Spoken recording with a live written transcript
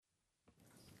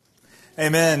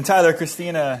Amen. Tyler,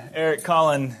 Christina, Eric,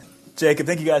 Colin, Jacob,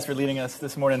 thank you guys for leading us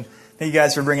this morning. Thank you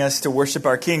guys for bringing us to worship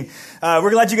our King. We're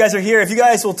glad you guys are here. If you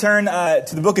guys will turn to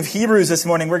the book of Hebrews this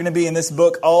morning, we're going to be in this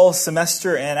book all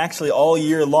semester and actually all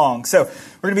year long. So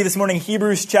we're going to be this morning,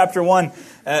 Hebrews chapter 1.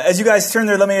 As you guys turn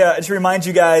there, let me just remind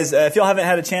you guys, if y'all haven't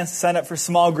had a chance to sign up for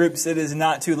small groups, it is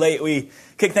not too late. We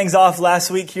kicked things off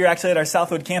last week here actually at our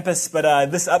Southwood campus,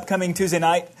 but this upcoming Tuesday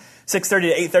night, 6:30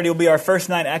 to 8:30 will be our first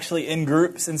night actually in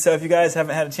groups. And so if you guys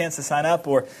haven't had a chance to sign up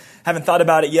or haven't thought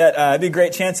about it yet, it'd be a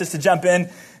great chance just to jump in.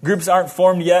 Groups aren't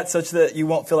formed yet such that you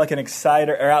won't feel like an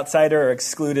outsider or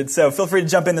excluded. So feel free to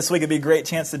jump in this week. It'd be a great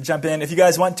chance to jump in. If you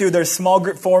guys want to, there's small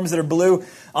group forms that are blue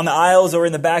on the aisles or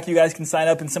in the back. You guys can sign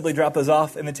up and simply drop those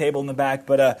off in the table in the back.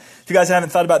 But if you guys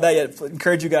haven't thought about that yet, I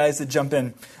encourage you guys to jump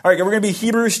in. All right, we're going to be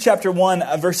Hebrews chapter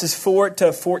 1, verses 4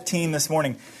 to 14 this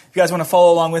morning. If you guys want to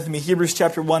follow along with me, Hebrews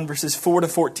chapter 1, verses 4 to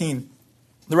 14.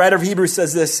 The writer of Hebrews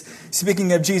says this,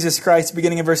 speaking of Jesus Christ,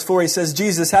 beginning in verse 4, he says,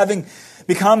 Jesus, having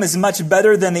become as much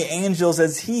better than the angels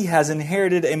as he has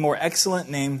inherited a more excellent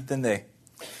name than they.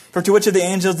 For to which of the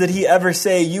angels did he ever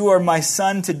say, you are my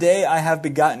son, today I have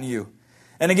begotten you?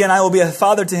 And again, I will be a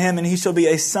father to him, and he shall be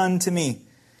a son to me.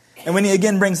 And when he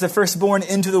again brings the firstborn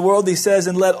into the world, he says,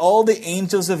 and let all the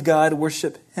angels of God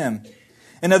worship him.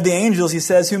 And of the angels, he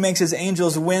says, who makes his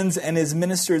angels winds and his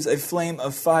ministers a flame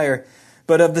of fire.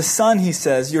 But of the Son, he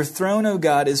says, your throne, O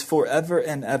God, is forever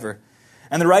and ever.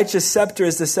 And the righteous scepter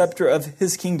is the scepter of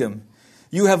his kingdom.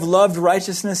 You have loved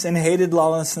righteousness and hated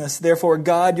lawlessness. Therefore,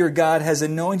 God, your God, has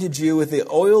anointed you with the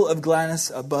oil of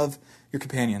gladness above your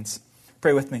companions.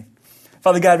 Pray with me.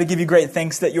 Father God, we give you great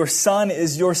thanks that your Son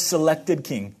is your selected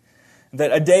king.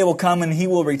 That a day will come and he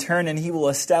will return and he will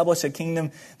establish a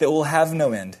kingdom that will have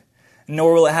no end.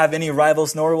 Nor will it have any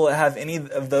rivals, nor will it have any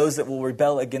of those that will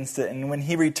rebel against it. And when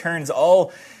he returns,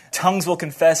 all tongues will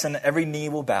confess and every knee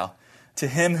will bow to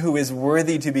him who is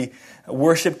worthy to be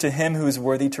worshipped, to him who is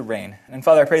worthy to reign. And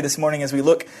Father, I pray this morning as we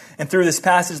look and through this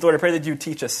passage, Lord, I pray that you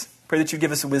teach us. I pray that you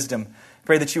give us wisdom. I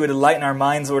pray that you would enlighten our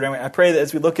minds, Lord. And I pray that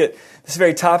as we look at this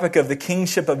very topic of the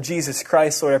kingship of Jesus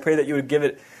Christ, Lord, I pray that you would give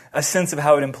it a sense of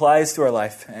how it implies to our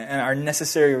life and our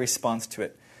necessary response to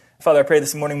it. Father, I pray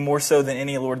this morning more so than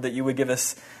any, Lord, that you would give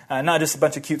us not just a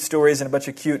bunch of cute stories and a bunch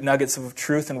of cute nuggets of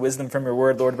truth and wisdom from your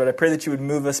word, Lord, but I pray that you would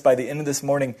move us by the end of this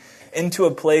morning into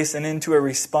a place and into a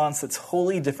response that's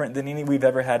wholly different than any we've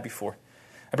ever had before.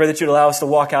 I pray that you'd allow us to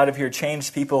walk out of here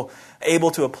changed people, able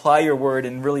to apply your word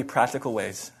in really practical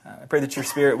ways. I pray that your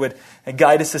Spirit would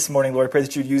guide us this morning, Lord. I pray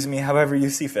that you'd use me however you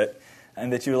see fit,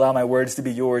 and that you'd allow my words to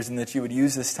be yours, and that you would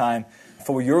use this time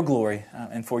for your glory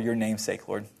and for your name's sake,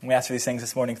 Lord. And we ask for these things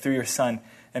this morning through your Son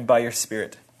and by your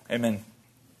Spirit. Amen.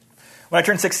 When I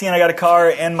turned 16, I got a car,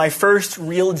 and my first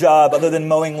real job, other than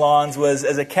mowing lawns, was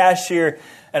as a cashier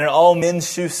at an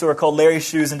all-men's shoe store called Larry's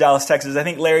Shoes in Dallas, Texas. I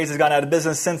think Larry's has gone out of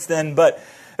business since then, but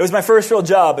it was my first real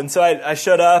job. And so I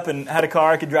showed up and had a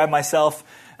car I could drive myself.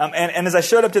 And as I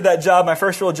showed up to that job, my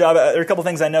first real job, there were a couple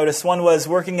things I noticed. One was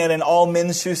working at an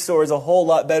all-men's shoe store is a whole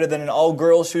lot better than an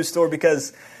all-girls shoe store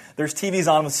because there's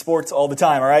TVs on with sports all the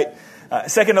time, all right?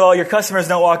 Second of all, your customers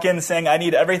don't walk in saying, I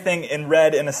need everything in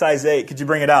red in a size 8. Could you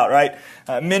bring it out, right?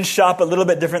 Men shop a little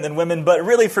bit different than women. But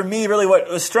really, for me, really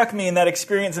what struck me in that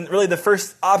experience and really the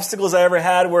first obstacles I ever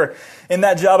had were in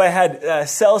that job I had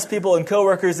salespeople and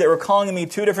coworkers that were calling me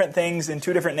two different things in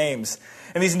two different names.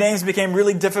 And these names became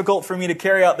really difficult for me to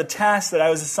carry out the tasks that I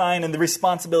was assigned and the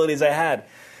responsibilities I had.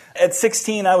 At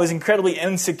 16, I was incredibly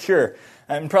insecure.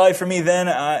 And probably for me then,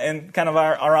 and kind of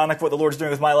ironic what the Lord's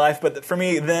doing with my life, but for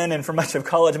me then and for much of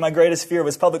college, my greatest fear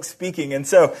was public speaking. And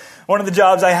so one of the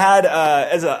jobs I had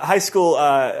as a high school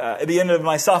at the end of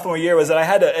my sophomore year was that I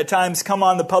had to at times come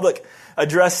on the public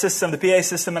address system, the PA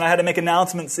system, and I had to make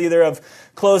announcements either of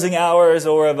closing hours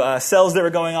or of sales that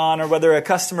were going on, or whether a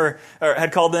customer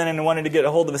had called in and wanted to get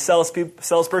a hold of a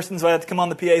salesperson, so I had to come on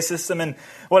the PA system. And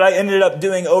what I ended up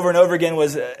doing over and over again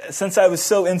was, since I was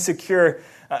so insecure,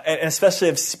 and especially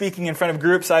of speaking in front of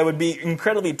groups, I would be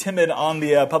incredibly timid on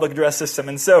the public address system.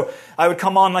 And so I would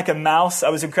come on like a mouse. I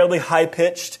was incredibly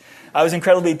high-pitched. I was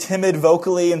incredibly timid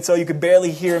vocally, and so you could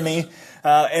barely hear me.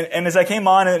 And as I came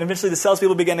on, and eventually the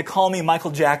salespeople began to call me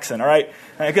Michael Jackson, all right?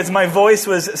 Because my voice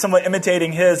was somewhat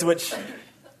imitating his, which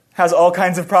has all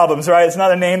kinds of problems, right? It's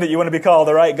not a name that you want to be called,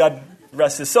 all right? God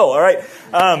rest his soul, all right?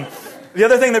 The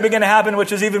other thing that began to happen,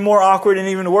 which was even more awkward and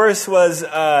even worse, was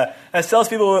as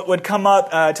salespeople would come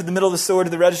up to the middle of the store to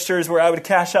the registers where I would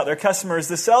cash out their customers,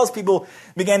 the salespeople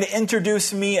began to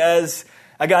introduce me as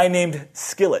a guy named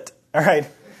Skillet. All right.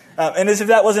 And as if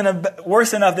that wasn't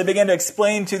worse enough, they began to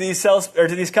explain to these to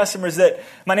these customers that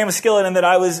my name was Skillet and that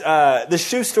I was the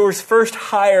shoe store's first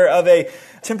hire of a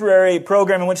temporary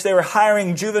program in which they were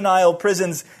hiring juvenile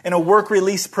prisons in a work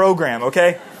release program,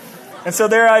 okay? And so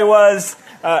there I was,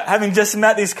 having just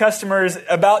met these customers,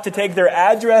 about to take their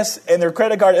address and their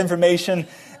credit card information,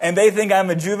 and they think I'm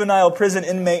a juvenile prison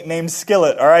inmate named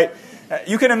Skillet, all right?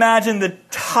 You can imagine the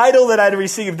title that I'd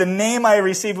received, the name I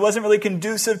received, wasn't really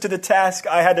conducive to the task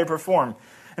I had to perform.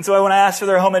 And so when I asked for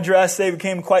their home address, they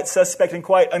became quite suspect and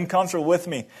quite uncomfortable with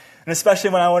me. And especially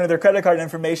when I wanted their credit card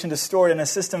information to store it in a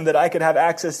system that I could have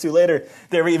access to later,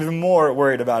 they were even more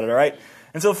worried about it, all right?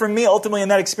 And so for me, ultimately, in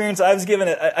that experience, I was given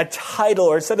a title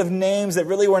or a set of names that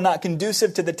really were not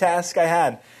conducive to the task I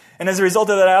had. And as a result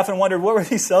of that, I often wondered, what were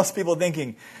these salespeople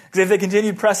thinking? Because if they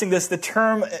continued pressing this,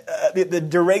 the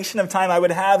duration of time I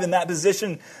would have in that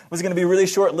position was going to be really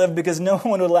short-lived because no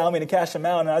one would allow me to cash them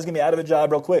out, and I was going to be out of a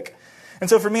job real quick. And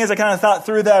so for me, as I kind of thought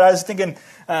through that, I was thinking,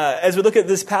 as we look at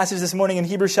this passage this morning in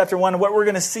Hebrews chapter 1, what we're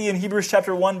going to see in Hebrews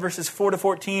chapter 1, verses 4 to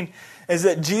 14, is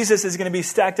that Jesus is going to be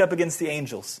stacked up against the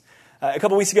angels. A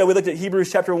couple weeks ago, we looked at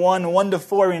Hebrews chapter 1, 1 to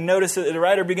 4, and noticed that the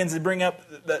writer begins to bring up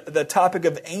the topic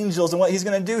of angels. And what he's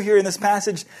going to do here in this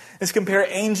passage is compare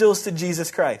angels to Jesus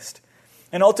Christ.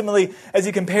 And ultimately, as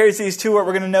he compares these two, what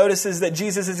we're going to notice is that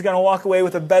Jesus is going to walk away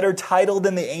with a better title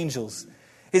than the angels.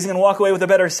 He's going to walk away with a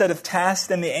better set of tasks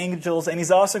than the angels, and he's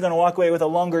also going to walk away with a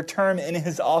longer term in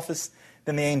his office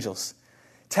than the angels.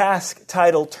 Task,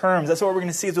 title, terms. That's what we're going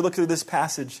to see as we look through this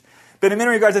passage. But in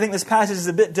many regards, I think this passage is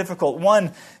a bit difficult. One,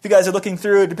 if you guys are looking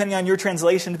through, depending on your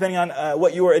translation, depending on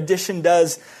what your edition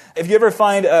does, if you ever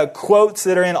find quotes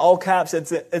that are in all caps,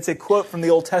 it's a quote from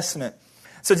the Old Testament.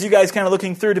 So as you guys kind of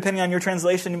looking through, depending on your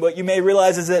translation, what you may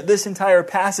realize is that this entire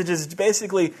passage is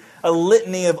basically a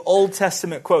litany of Old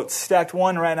Testament quotes, stacked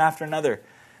one right after another.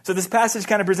 So this passage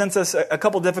kind of presents us a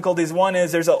couple difficulties. One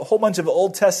is there's a whole bunch of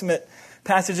Old Testament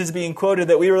passages being quoted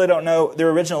that we really don't know their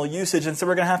original usage, and so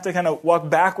we're going to have to kind of walk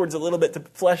backwards a little bit to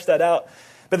flesh that out.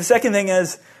 But the second thing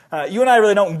is, you and I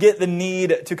really don't get the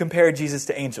need to compare Jesus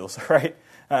to angels, right?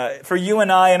 For you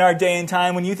and I in our day and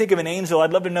time, when you think of an angel,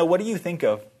 I'd love to know, what do you think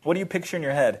of? What do you picture in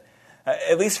your head?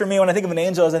 At least for me, when I think of an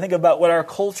angel, as I think about what our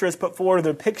culture has put forward,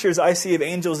 the pictures I see of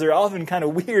angels, they're often kind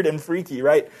of weird and freaky,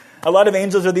 right? A lot of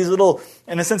angels are these little,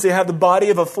 in a sense, they have the body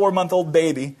of a 4-month-old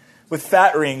baby with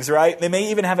fat rings, right? They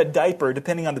may even have a diaper,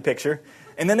 depending on the picture.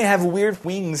 And then they have weird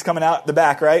wings coming out the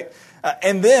back, right?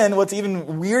 And then what's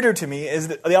even weirder to me is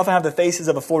that they often have the faces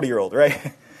of a 40-year-old, right?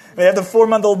 They have the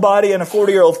 4-month-old body and a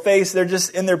 40-year-old face. They're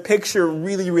just, in their picture,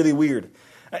 really, really weird.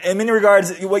 In many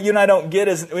regards, what you and I don't get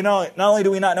is, not only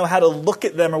do we not know how to look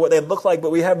at them or what they look like,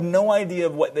 but we have no idea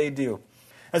of what they do.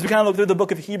 As we kind of look through the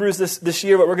book of Hebrews this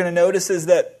year, what we're going to notice is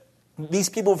that these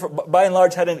people, by and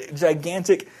large, had a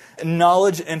gigantic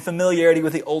knowledge and familiarity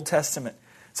with the Old Testament.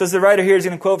 So as the writer here is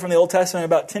going to quote from the Old Testament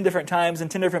about 10 different times in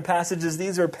 10 different passages,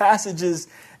 these are passages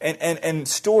and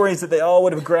stories that they all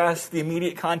would have grasped the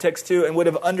immediate context to and would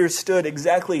have understood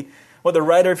exactly what the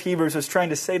writer of Hebrews was trying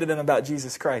to say to them about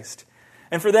Jesus Christ.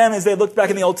 And for them, as they looked back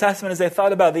in the Old Testament, as they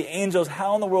thought about the angels,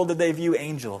 how in the world did they view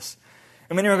angels?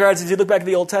 In many regards, as you look back at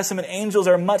the Old Testament, angels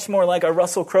are much more like a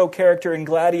Russell Crowe character in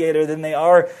Gladiator than they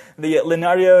are the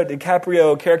Leonardo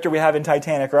DiCaprio character we have in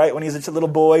Titanic, right? When he's a little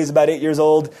boy, he's about 8 years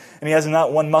old, and he has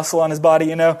not one muscle on his body,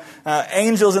 you know.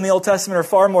 Angels in the Old Testament are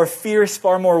far more fierce,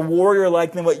 far more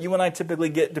warrior-like than what you and I typically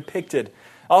get depicted.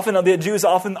 Often, the Jews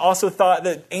often also thought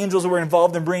that angels were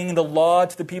involved in bringing the law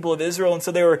to the people of Israel, and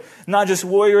so they were not just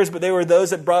warriors, but they were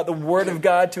those that brought the word of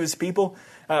God to his people.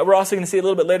 We're also going to see a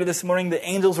little bit later this morning that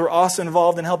angels were also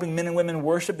involved in helping men and women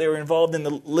worship. They were involved in the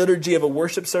liturgy of a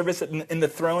worship service in the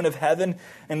throne of heaven,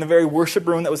 in the very worship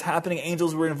room that was happening.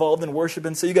 Angels were involved in worship.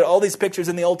 And so you got all these pictures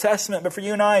in the Old Testament. But for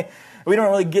you and I, we don't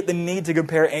really get the need to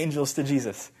compare angels to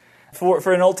Jesus.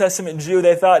 For an Old Testament Jew,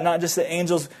 they thought not just that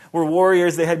angels were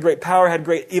warriors, they had great power, had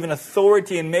great even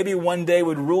authority, and maybe one day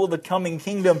would rule the coming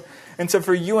kingdom. And so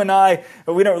for you and I,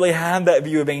 we don't really have that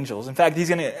view of angels. In fact,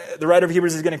 the writer of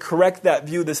Hebrews is going to correct that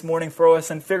view this morning for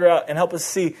us and figure out and help us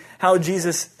see how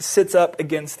Jesus sits up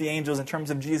against the angels in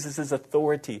terms of Jesus'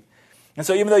 authority. And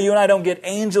so even though you and I don't get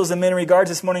angels in many regards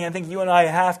this morning, I think you and I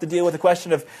have to deal with the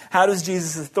question of how does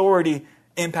Jesus' authority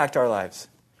impact our lives?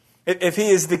 If he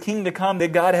is the king to come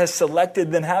that God has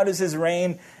selected, then how does his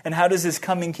reign and how does his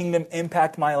coming kingdom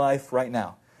impact my life right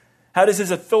now? How does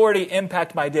his authority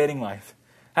impact my dating life?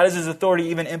 How does his authority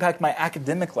even impact my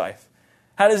academic life?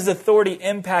 How does his authority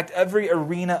impact every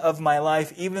arena of my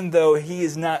life, even though he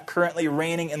is not currently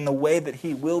reigning in the way that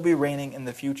he will be reigning in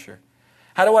the future?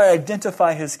 How do I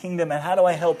identify his kingdom and how do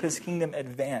I help his kingdom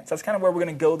advance? That's kind of where we're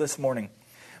going to go this morning.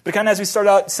 But kind of as we start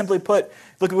out, simply put,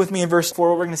 look with me in verse 4,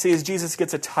 what we're going to see is Jesus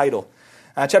gets a title.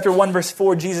 Chapter 1, verse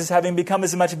 4, Jesus, having become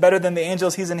as much better than the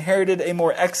angels, he's inherited a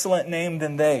more excellent name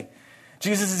than they.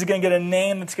 Jesus is going to get a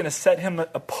name that's going to set him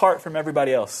apart from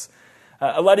everybody else.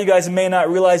 A lot of you guys may not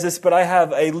realize this, but I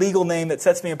have a legal name that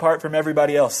sets me apart from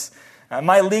everybody else.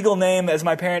 My legal name, as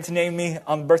my parents named me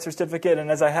on the birth certificate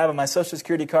and as I have on my Social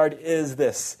Security card, is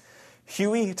this: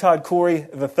 Huey Todd Corey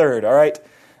III, all right?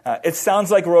 It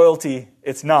sounds like royalty.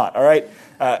 It's not, all right?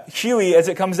 Huey, as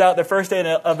it comes out the first day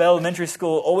of elementary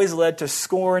school, always led to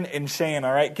scorn and shame,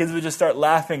 all right? Kids would just start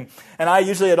laughing. And I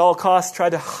usually, at all costs, try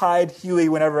to hide Huey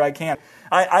whenever I can.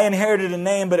 I inherited a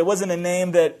name, but it wasn't a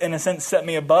name that, in a sense, set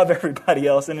me above everybody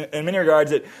else. And in many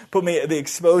regards, it put me at the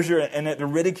exposure and at the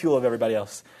ridicule of everybody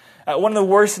else. One of the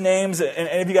worst names, and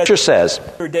if you guys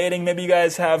are dating, maybe you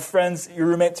guys have friends, your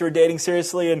roommates who are dating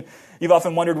seriously, and you've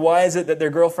often wondered, why is it that their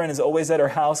girlfriend is always at our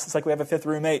house? It's like we have a fifth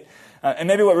roommate. And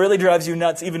maybe what really drives you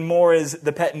nuts even more is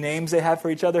the pet names they have for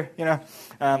each other. You know,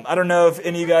 I don't know if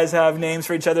any of you guys have names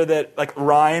for each other that like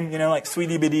rhyme. You know, like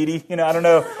Sweetie Badidi. You know, I don't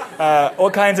know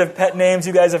what kinds of pet names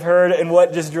you guys have heard and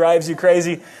what just drives you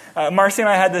crazy. Marcy and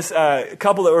I had this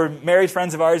couple that were married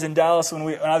friends of ours in Dallas when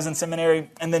I was in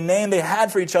seminary, and the name they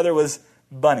had for each other was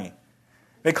Bunny.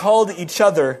 They called each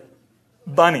other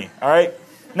Bunny. All right,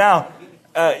 now.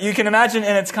 You can imagine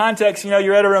in its context, you know,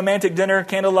 you're at a romantic dinner,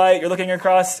 candlelight, you're looking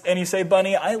across, and you say,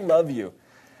 Bunny, I love you.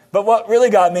 But what really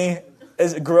got me,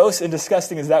 as gross and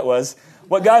disgusting as that was,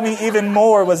 what got me even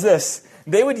more was this.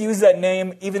 They would use that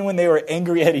name even when they were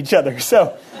angry at each other.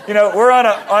 So, you know, we're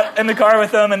in the car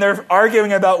with them, and they're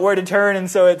arguing about where to turn, and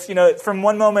so it's, you know, from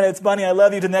one moment it's Bunny, I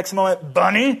love you, to the next moment,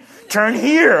 Bunny, turn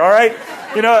here, all right?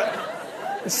 You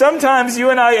know, sometimes you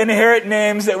and I inherit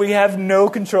names that we have no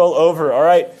control over, all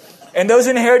right? And those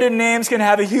inherited names can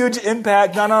have a huge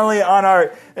impact not only on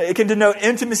it can denote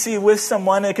intimacy with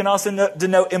someone, it can also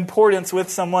denote importance with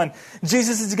someone.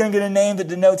 Jesus is going to get a name that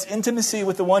denotes intimacy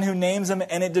with the one who names him,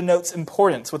 and it denotes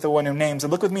importance with the one who names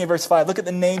him. Look with me at verse 5. Look at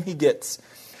the name he gets.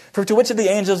 For to which of the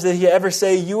angels did he ever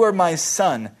say, you are my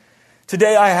son?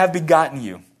 Today I have begotten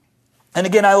you. And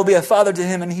again I will be a father to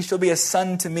him, and he shall be a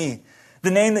son to me.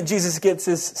 The name that Jesus gets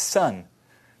is Son.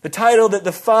 The title that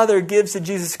the Father gives to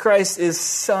Jesus Christ is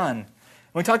Son.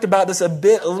 We talked about this a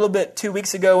little bit 2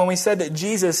 weeks ago when we said that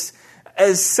Jesus,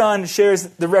 as Son, shares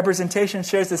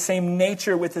the same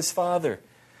nature with his Father.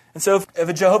 And so if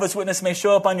a Jehovah's Witness may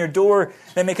show up on your door,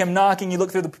 they make him knocking, you look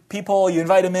through the peephole, you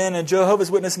invite him in, and a Jehovah's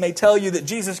Witness may tell you that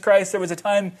Jesus Christ, there was a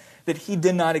time that he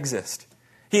did not exist.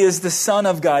 He is the Son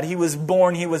of God. He was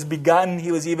born, he was begotten,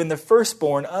 he was even the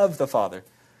firstborn of the Father.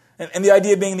 And the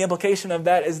idea being, the implication of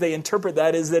that as they interpret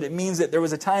that is that it means that there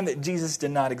was a time that Jesus did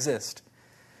not exist.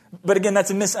 But again, that's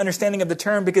a misunderstanding of the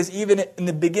term, because even in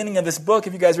the beginning of this book,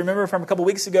 if you guys remember from a couple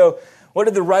weeks ago, what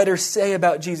did the writer say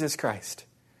about Jesus Christ?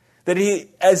 That he,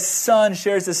 as Son,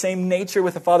 shares the same nature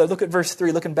with the Father. Look at verse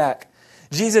 3, looking back.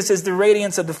 Jesus is the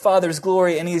radiance of the Father's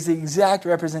glory, and he is the exact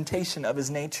representation of his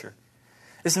nature.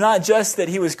 It's not just that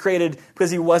he was created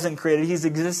because he wasn't created. He's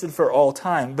existed for all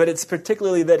time. But it's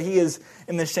particularly that he is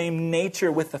in the same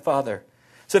nature with the Father.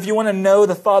 So if you want to know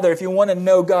the Father, if you want to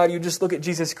know God, you just look at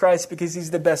Jesus Christ, because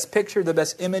he's the best picture, the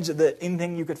best image of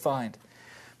anything you could find.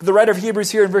 But the writer of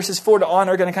Hebrews here in verses 4 to on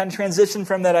are going to kind of transition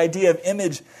from that idea of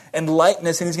image and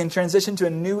likeness, and he's going to transition to a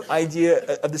new idea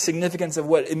of the significance of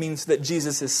what it means that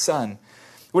Jesus is Son.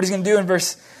 What he's going to do in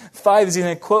verse 5 is he's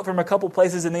going to quote from a couple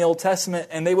places in the Old Testament,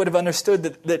 and they would have understood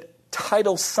that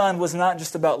title Son was not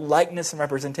just about likeness and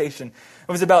representation.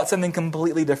 It was about something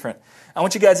completely different. I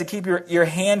want you guys to keep your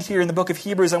hand here in the book of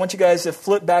Hebrews. I want you guys to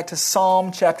flip back to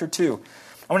Psalm chapter 2.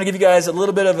 I want to give you guys a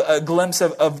little bit of a glimpse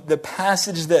of the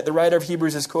passage that the writer of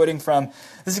Hebrews is quoting from.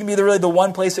 This is going to be really the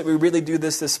one place that we really do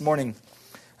this morning.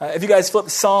 If you guys flip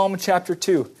Psalm chapter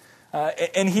 2.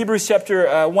 In Hebrews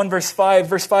chapter 1, verse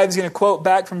 5 is going to quote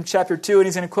back from chapter 2, and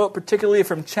he's going to quote particularly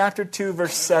from chapter 2,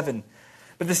 verse 7.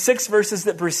 But the 6 verses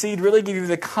that precede really give you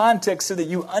the context so that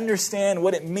you understand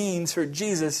what it means for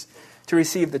Jesus to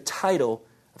receive the title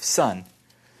of Son.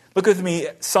 Look with me,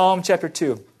 Psalm chapter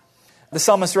 2. The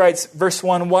psalmist writes, verse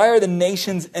 1, why are the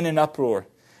nations in an uproar,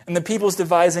 and the peoples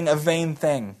devising a vain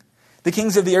thing? The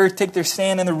kings of the earth take their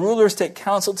stand, and the rulers take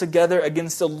counsel together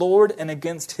against the Lord and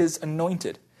against his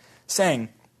anointed, saying,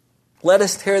 let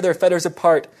us tear their fetters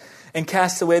apart and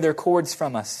cast away their cords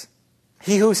from us.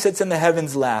 He who sits in the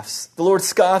heavens laughs. The Lord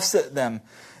scoffs at them.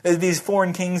 These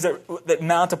foreign kings that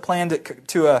mount a plan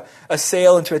to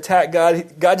assail and to attack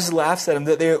God, God just laughs at them,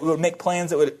 that they would make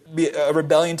plans that would be a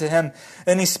rebellion to him.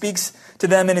 And he speaks to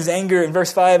them in his anger in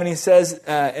verse 5, and he says,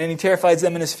 and he terrifies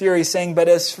them in his fury, saying, but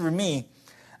as for me,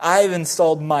 I have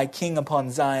installed my king upon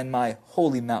Zion, my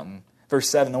holy mountain. Verse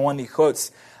 7, the one he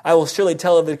quotes, I will surely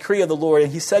tell of the decree of the Lord.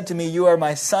 And he said to me, you are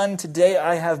my son, today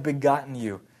I have begotten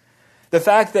you. The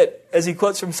fact that, as he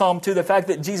quotes from Psalm 2, the fact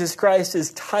that Jesus Christ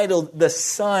is titled the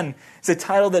Son is a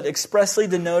title that expressly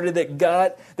denoted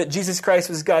that Jesus Christ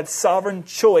was God's sovereign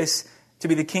choice to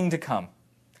be the king to come.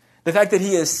 The fact that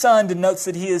he is Son denotes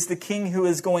that he is the king who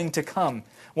is going to come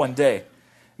one day.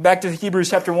 Back to Hebrews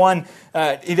chapter 1,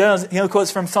 he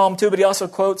quotes from Psalm 2, but he also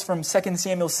quotes from 2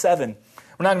 Samuel 7.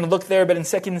 We're not going to look there, but in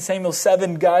 2 Samuel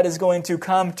 7, God is going to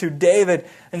come to David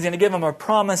and he's going to give him a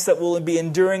promise that will be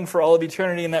enduring for all of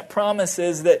eternity. And that promise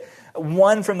is that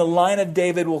one from the line of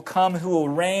David will come who will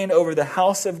reign over the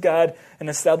house of God and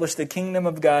establish the kingdom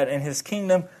of God, and his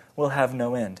kingdom will have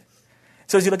no end.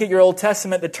 So as you look at your Old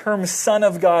Testament, the term Son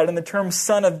of God and the term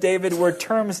Son of David were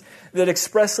terms that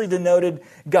expressly denoted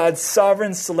God's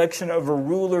sovereign selection of a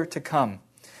ruler to come.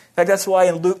 In fact, that's why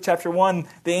in Luke chapter 1,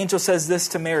 the angel says this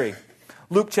to Mary.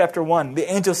 Luke chapter 1, the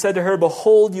angel said to her,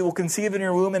 behold, you will conceive in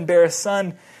your womb and bear a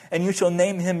son, and you shall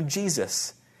name him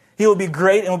Jesus. He will be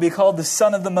great and will be called the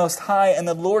Son of the Most High, and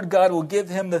the Lord God will give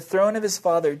him the throne of his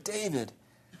father David.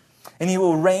 And he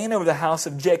will reign over the house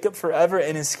of Jacob forever,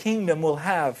 and his kingdom will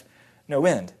have no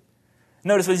end.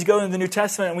 Notice as you go into the New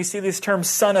Testament and we see this term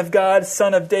Son of God,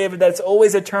 Son of David, that's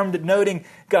always a term denoting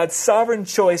God's sovereign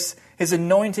choice, his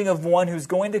anointing of one who's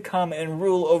going to come and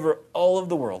rule over all of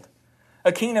the world.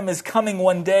 A kingdom is coming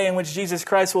one day in which Jesus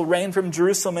Christ will reign from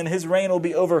Jerusalem, and his reign will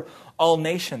be over all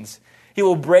nations. He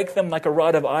will break them like a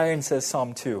rod of iron, says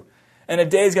Psalm 2. And a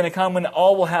day is going to come when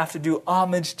all will have to do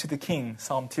homage to the king,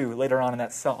 Psalm 2, later on in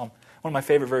that psalm. One of my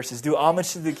favorite verses, do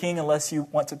homage to the king unless you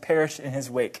want to perish in his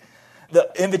wake. The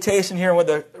invitation here and what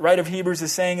the writer of Hebrews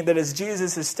is saying, that as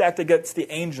Jesus is stacked against the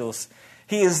angels,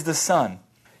 he is the Son.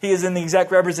 He is in the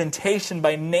exact representation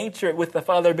by nature with the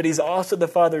Father, but he's also the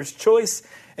Father's choice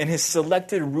and his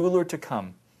selected ruler to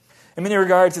come. In many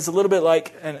regards, it's a little bit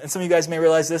like, and some of you guys may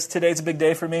realize this, today's a big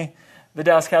day for me. The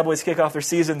Dallas Cowboys kick off their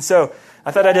season. So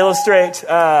I thought I'd illustrate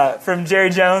from Jerry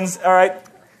Jones. All right.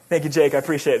 Thank you, Jake. I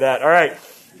appreciate that. All right.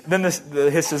 Then the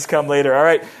hisses come later. All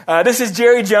right. This is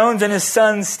Jerry Jones and his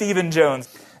son, Stephen Jones.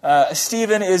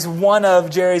 Stephen is one of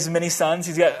Jerry's many sons.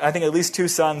 He's got, I think, at least two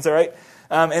sons. All right.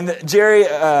 And Jerry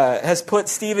has put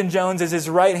Stephen Jones as his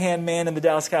right-hand man in the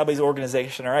Dallas Cowboys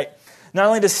organization. All right. Not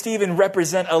only does Stephen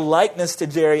represent a likeness to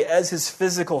Jerry as his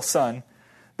physical son,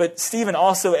 but Stephen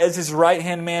also, as his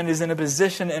right-hand man, is in a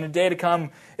position in a day to come,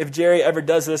 if Jerry ever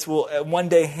does this, will one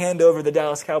day hand over the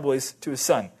Dallas Cowboys to his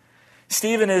son.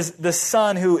 Stephen is the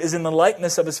son who is in the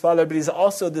likeness of his father, but he's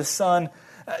also the son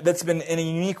that's been in a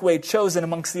unique way chosen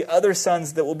amongst the other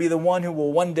sons that will be the one who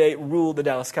will one day rule the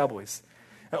Dallas Cowboys.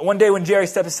 One day when Jerry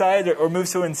steps aside or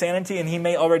moves to insanity, and he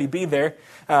may already be there,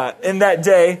 in that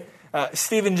day,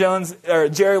 Stephen Jones, or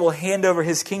Jerry will hand over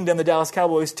his kingdom, the Dallas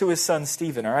Cowboys, to his son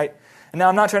Stephen, all right? And now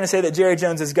I'm not trying to say that Jerry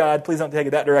Jones is God. Please don't take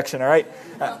it that direction, all right?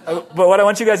 But what I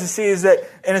want you guys to see is that,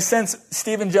 in a sense,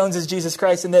 Stephen Jones is Jesus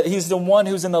Christ, and that he's the one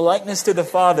who's in the likeness to the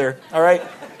Father, all right?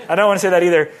 I don't want to say that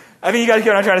either. I think you guys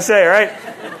get what I'm trying to say, all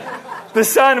right? The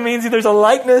Son means there's a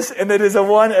likeness, and that is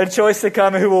a choice to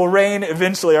come who will reign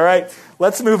eventually, all right?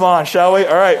 Let's move on, shall we?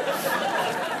 All right.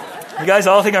 You guys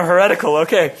all think I'm heretical,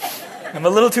 okay. I'm a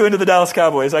little too into the Dallas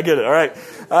Cowboys. I get it. All right.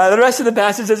 The rest of the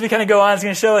passage, as we kind of go on, is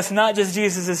going to show us not just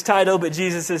Jesus' title, but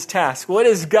Jesus' task. What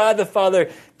does God the Father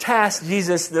task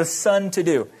Jesus the Son to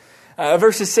do?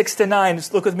 Verses 6 to 9.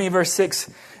 Just look with me, verse 6.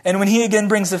 And when he again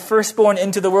brings the firstborn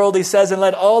into the world, he says, and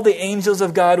let all the angels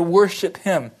of God worship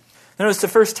him. Notice the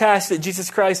first task that Jesus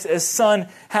Christ as Son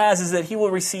has is that he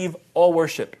will receive all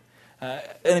worship.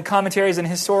 In commentaries and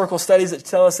historical studies that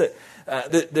tell us that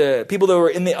the people that were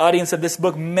in the audience of this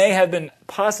book may have been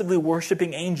possibly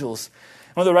worshiping angels.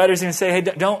 One of the writers is going to say, hey,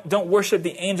 don't worship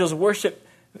the angels, worship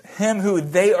him who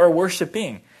they are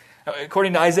worshiping.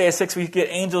 According to Isaiah 6, we get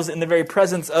angels in the very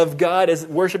presence of God as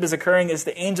worship is occurring. It's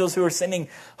the angels who are sending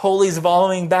holies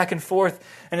volleying back and forth.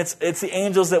 And it's the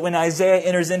angels that when Isaiah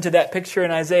enters into that picture in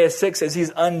Isaiah 6 as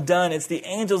he's undone, it's the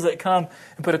angels that come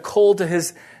and put a coal to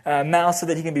his mouth so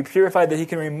that he can be purified, that he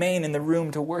can remain in the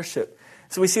room to worship.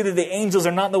 So we see that the angels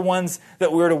are not the ones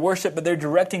that we're to worship, but they're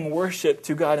directing worship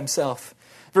to God himself.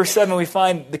 Verse 7, we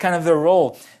find the kind of their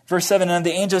role. Verse 7, and of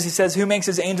the angels, he says, who makes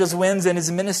his angels winds and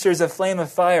his ministers a flame of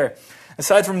fire?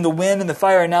 Aside from the wind and the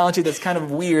fire analogy that's kind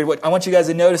of weird, what I want you guys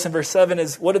to notice in verse 7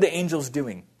 is, what are the angels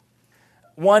doing?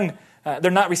 One, they're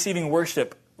not receiving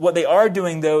worship. What they are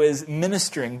doing, though, is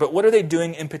ministering. But what are they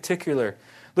doing in particular?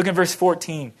 Look in verse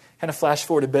 14. Kind of flash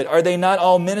forward a bit. Are they not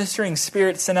all ministering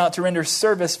spirits sent out to render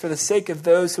service for the sake of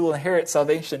those who will inherit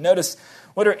salvation? Notice,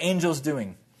 what are angels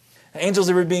doing? Angels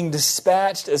are being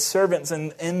dispatched as servants,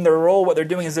 and in their role, what they're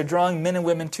doing is they're drawing men and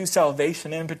women to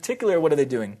salvation. And in particular, what are they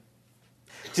doing?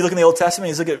 If you look in the Old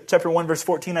Testament, you look at chapter 1, verse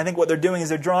 14, I think what they're doing is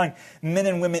they're drawing men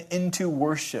and women into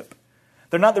worship.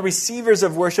 They're not the receivers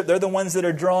of worship. They're the ones that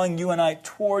are drawing you and I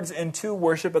towards and to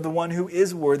worship of the one who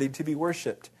is worthy to be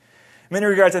worshipped. In many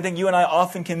regards, I think you and I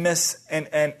often can miss and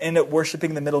end up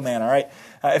worshiping the middleman, all right?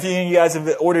 If you guys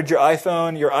have ordered your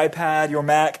iPhone, your iPad, your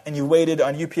Mac, and you waited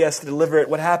on UPS to deliver it,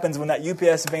 what happens when that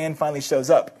UPS van finally shows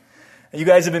up? You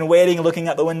guys have been waiting, looking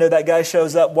out the window, that guy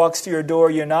shows up, walks to your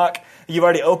door, you knock, you've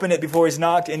already opened it before he's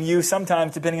knocked, and you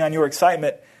sometimes, depending on your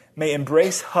excitement, may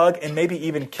embrace, hug, and maybe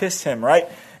even kiss him, right?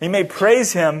 You may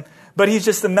praise him, but he's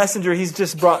just the messenger, he's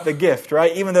just brought the gift,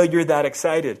 right? Even though you're that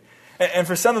excited. And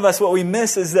for some of us, what we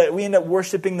miss is that we end up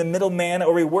worshiping the middleman,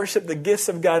 or we worship the gifts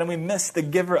of God, and we miss the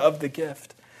giver of the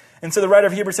gift. And so the writer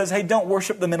of Hebrews says, hey, don't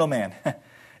worship the middleman.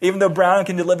 Even though Brown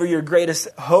can deliver your greatest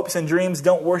hopes and dreams,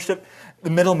 don't worship the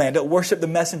middleman. Don't worship the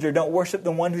messenger. Don't worship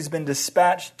the one who's been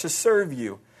dispatched to serve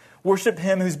you. Worship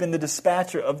him who's been the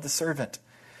dispatcher of the servant.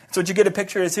 So what you get a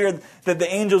picture is here that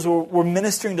the angels were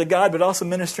ministering to God, but also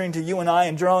ministering to you and I,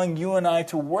 and drawing you and I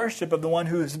to worship of the one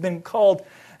who's been called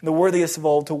the worthiest of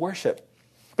all to worship.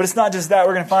 But it's not just that.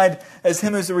 We're going to find as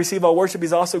him who's to receive all worship,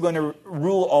 he's also going to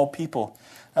rule all people.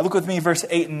 Now look with me, verse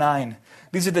 8 and 9.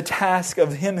 These are the tasks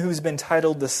of him who's been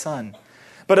titled the Son.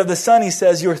 But of the Son, he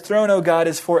says, your throne, O God,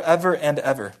 is forever and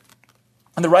ever.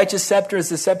 And the righteous scepter is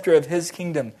the scepter of his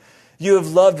kingdom. You have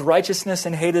loved righteousness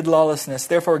and hated lawlessness.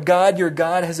 Therefore, God, your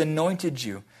God, has anointed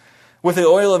you with the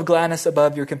oil of gladness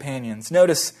above your companions.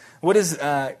 Notice, what is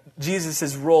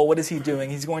Jesus' role? What is he doing?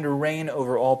 He's going to reign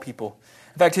over all people.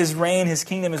 In fact, his reign, his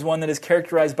kingdom is one that is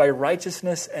characterized by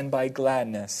righteousness and by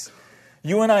gladness.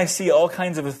 You and I see all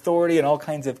kinds of authority and all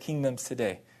kinds of kingdoms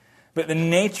today. But the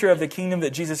nature of the kingdom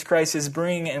that Jesus Christ is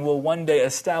bringing and will one day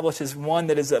establish is one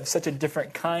that is of such a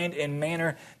different kind and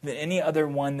manner than any other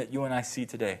one that you and I see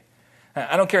today.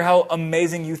 I don't care how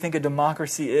amazing you think a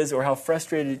democracy is or how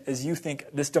frustrated as you think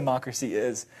this democracy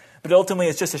is. But ultimately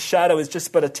it's just a shadow, it's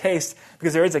just but a taste,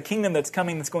 because there is a kingdom that's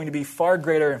coming that's going to be far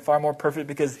greater and far more perfect,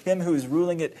 because him who is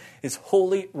ruling it is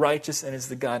holy, righteous, and is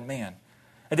the God-man.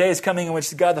 A day is coming in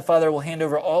which God the Father will hand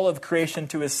over all of creation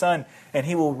to his Son, and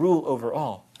he will rule over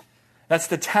all. That's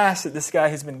the task that this guy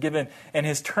has been given, and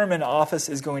his term in office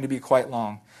is going to be quite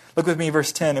long. Look with me,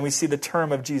 verse 10, and we see the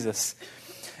term of Jesus.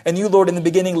 And you, Lord, in the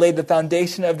beginning laid the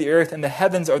foundation of the earth, and the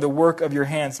heavens are the work of your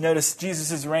hands. Notice,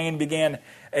 Jesus' reign began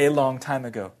a long time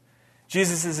ago.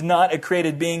 Jesus is not a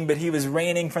created being, but he was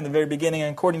reigning from the very beginning.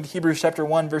 And according to Hebrews chapter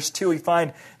 1, verse 2, we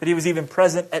find that he was even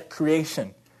present at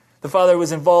creation. The Father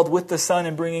was involved with the Son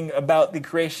in bringing about the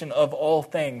creation of all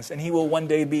things, and he will one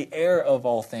day be heir of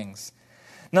all things.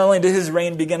 Not only did his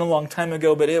reign begin a long time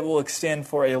ago, but it will extend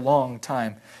for a long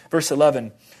time. Verse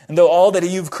 11, and though all that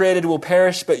you've created will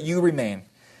perish, but you remain.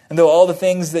 And though all the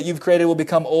things that you've created will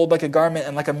become old like a garment,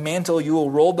 and like a mantle you will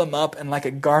roll them up, and like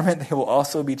a garment they will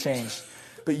also be changed.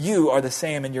 But you are the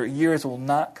same, and your years will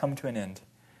not come to an end.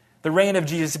 The reign of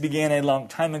Jesus began a long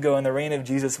time ago, and the reign of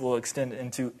Jesus will extend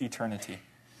into eternity.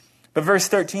 But verse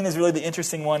 13 is really the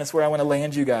interesting one. It's where I want to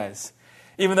land you guys.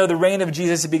 Even though the reign of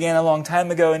Jesus began a long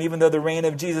time ago, and even though the reign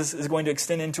of Jesus is going to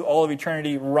extend into all of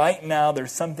eternity, right now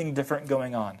there's something different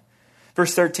going on.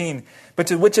 Verse 13, but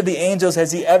to which of the angels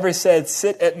has he ever said,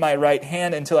 sit at my right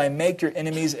hand until I make your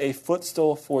enemies a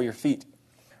footstool for your feet?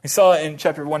 We saw in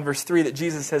chapter 1, verse 3, that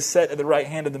Jesus has sat at the right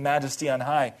hand of the Majesty on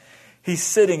high. He's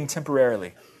sitting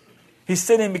temporarily. He's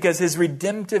sitting because his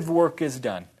redemptive work is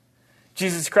done.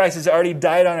 Jesus Christ has already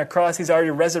died on a cross. He's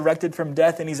already resurrected from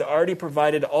death, and he's already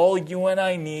provided all you and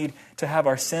I need to have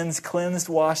our sins cleansed,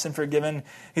 washed, and forgiven.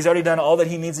 He's already done all that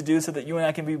he needs to do so that you and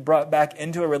I can be brought back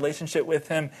into a relationship with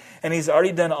him. And he's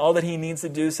already done all that he needs to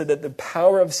do so that the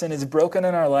power of sin is broken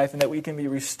in our life and that we can be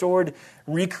restored,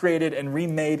 recreated, and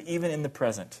remade even in the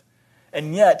present.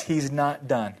 And yet, he's not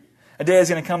done. A day is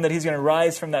going to come that he's going to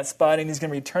rise from that spot and he's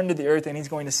going to return to the earth and he's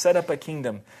going to set up a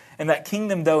kingdom. And that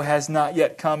kingdom, though, has not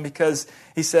yet come because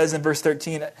he says in verse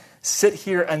 13, sit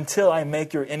here until I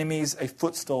make your enemies a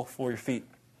footstool for your feet.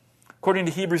 According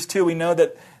to Hebrews 2, we know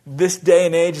that this day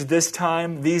and age, this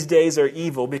time, these days are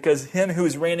evil because him who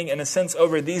is reigning in a sense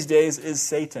over these days is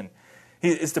Satan. He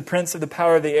is the prince of the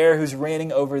power of the air who's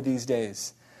reigning over these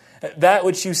days. That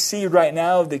which you see right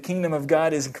now, the kingdom of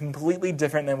God, is completely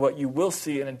different than what you will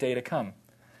see in a day to come.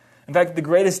 In fact, the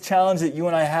greatest challenge that you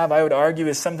and I have, I would argue,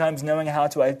 is sometimes knowing how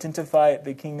to identify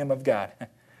the kingdom of God.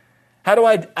 How do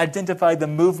I identify the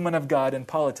movement of God in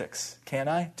politics? Can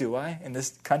I? Do I? In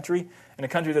this country? In a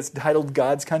country that's titled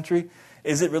God's country?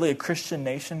 Is it really a Christian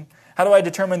nation? How do I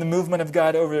determine the movement of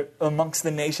God over amongst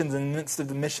the nations in the midst of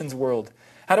the missions world?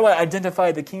 How do I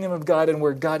identify the kingdom of God and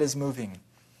where God is moving?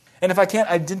 And if I can't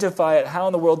identify it, how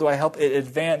in the world do I help it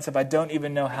advance if I don't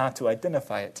even know how to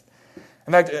identify it?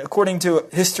 In fact, according to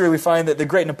history, we find that the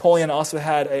great Napoleon also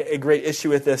had a great issue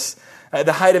with this. At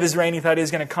the height of his reign, he thought he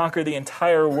was going to conquer the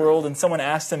entire world. And someone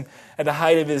asked him, at the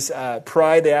height of his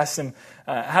pride, they asked him,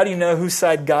 how do you know whose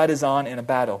side God is on in a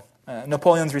battle?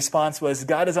 Napoleon's response was,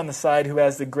 God is on the side who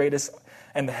has the greatest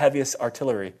and the heaviest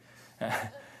artillery.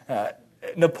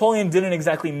 Napoleon didn't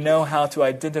exactly know how to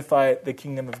identify the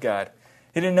kingdom of God.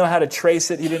 He didn't know how to trace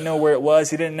it. He didn't know where it was.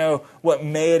 He didn't know what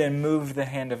made and moved the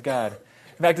hand of God.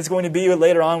 In fact, it's going to be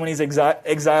later on when he's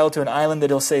exiled to an island that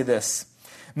he'll say this: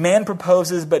 man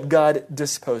proposes, but God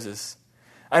disposes.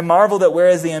 I marvel that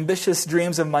whereas the ambitious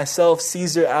dreams of myself,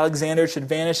 Caesar, Alexander, should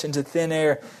vanish into thin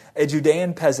air, a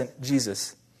Judean peasant,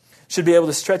 Jesus, should be able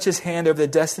to stretch his hand over the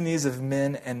destinies of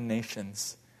men and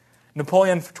nations.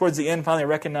 Napoleon, towards the end, finally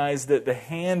recognized that the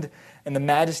hand and the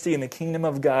majesty and the kingdom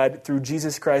of God through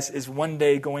Jesus Christ is one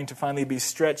day going to finally be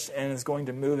stretched and is going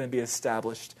to move and be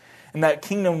established. And that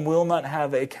kingdom will not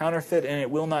have a counterfeit and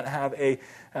it will not have a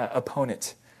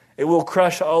opponent. It will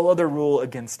crush all other rule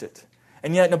against it.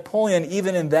 And yet Napoleon,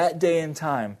 even in that day and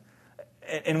time,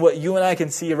 and what you and I can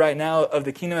see right now of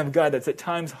the kingdom of God that's at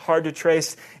times hard to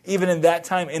trace, even in that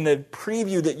time, in the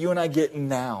preview that you and I get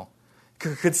now,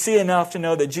 could see enough to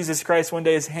know that Jesus Christ, one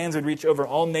day his hands would reach over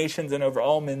all nations and over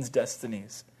all men's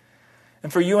destinies.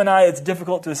 And for you and I, it's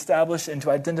difficult to establish and to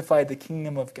identify the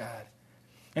kingdom of God.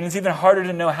 And it's even harder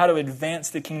to know how to advance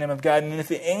the kingdom of God. And if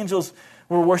the angels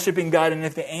were worshiping God, and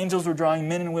if the angels were drawing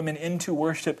men and women into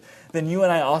worship, then you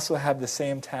and I also have the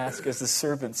same task as the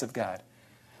servants of God.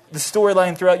 The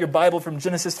storyline throughout your Bible from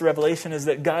Genesis to Revelation is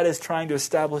that God is trying to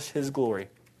establish his glory.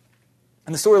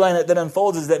 And the storyline that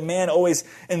unfolds is that man always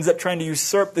ends up trying to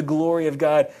usurp the glory of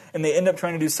God, and they end up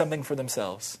trying to do something for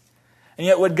themselves. And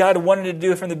yet what God wanted to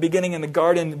do from the beginning in the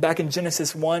garden, back in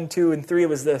Genesis 1, 2, and 3,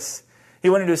 was this. He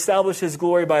wanted to establish his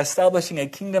glory by establishing a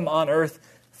kingdom on earth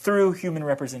through human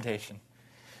representation.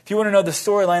 If you want to know the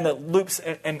storyline that loops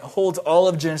and holds all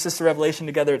of Genesis to Revelation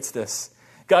together, it's this.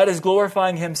 God is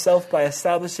glorifying himself by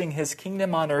establishing his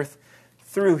kingdom on earth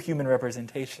through human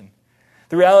representation.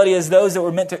 The reality is those that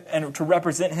were meant to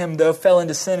represent him, though, fell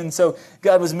into sin. And so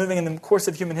God was moving in the course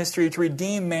of human history to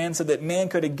redeem man so that man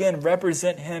could again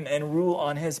represent him and rule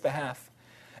on his behalf.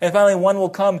 And finally, one will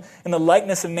come in the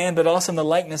likeness of man, but also in the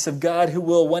likeness of God, who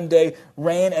will one day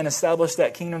reign and establish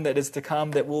that kingdom that is to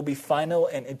come, that will be final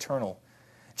and eternal.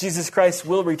 Jesus Christ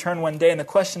will return one day, and the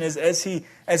question is,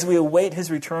 as we await his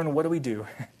return, what do we do?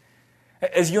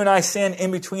 As you and I stand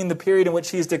in between the period in which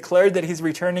he has declared that he's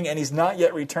returning and he's not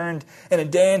yet returned, in a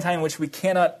day and time in which we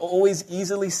cannot always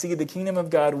easily see the kingdom of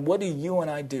God, what do you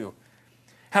and I do?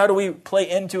 How do we play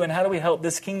into and how do we help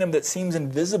this kingdom that seems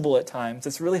invisible at times?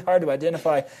 It's really hard to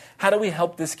identify. How do we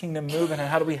help this kingdom move and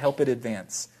how do we help it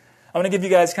advance? I want to give you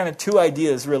guys kind of two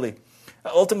ideas, really.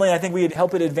 Ultimately, I think we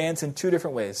help it advance in two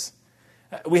different ways.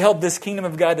 We help this kingdom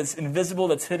of God that's invisible,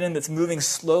 that's hidden, that's moving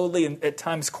slowly and at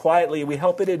times quietly. We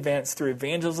help it advance through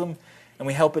evangelism and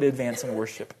we help it advance in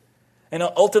worship. And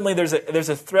ultimately, there's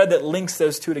a thread that links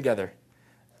those two together.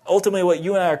 Ultimately, what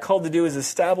you and I are called to do is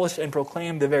establish and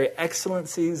proclaim the very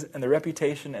excellencies and the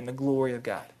reputation and the glory of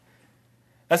God.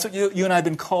 That's what you and I have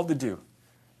been called to do.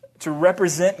 To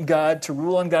represent God, to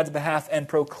rule on God's behalf, and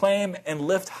proclaim and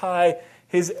lift high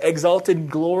his exalted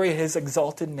glory, his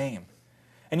exalted name.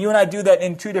 And you and I do that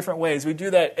in two different ways. We do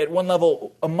that at one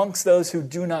level amongst those who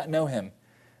do not know him.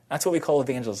 That's what we call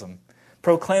evangelism.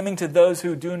 Proclaiming to those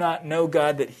who do not know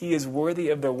God that he is worthy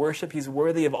of their worship. He's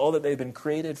worthy of all that they've been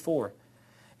created for.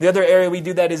 The other area we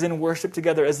do that is in worship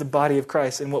together as the body of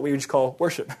Christ, in what we would just call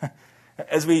worship.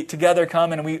 As we together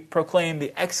come and we proclaim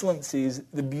the excellencies,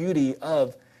 the beauty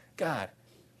of God.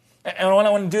 And what I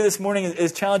want to do this morning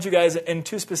is challenge you guys in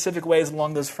two specific ways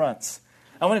along those fronts.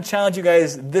 I want to challenge you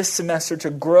guys this semester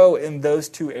to grow in those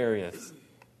two areas.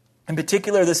 In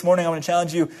particular, this morning, I want to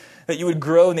challenge you that you would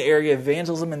grow in the area of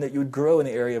evangelism and that you would grow in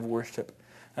the area of worship.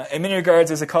 In many regards,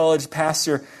 as a college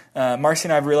pastor, Marcy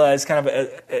and I have realized kind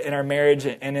of in our marriage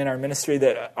and in our ministry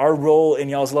that our role in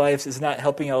y'all's lives is not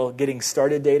helping y'all getting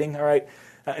started dating, all right?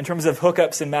 In terms of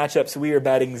hookups and matchups, we are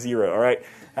batting 0, all right?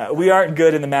 We aren't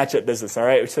good in the matchup business, all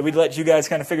right? So we'd let you guys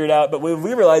kind of figure it out. But what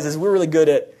we realize is we're really good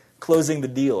at closing the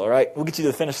deal, all right? We'll get you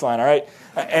to the finish line, all right?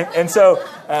 And so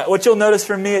what you'll notice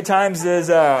from me at times is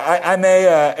I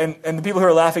may, and the people who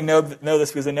are laughing know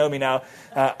this because they know me now,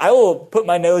 I will put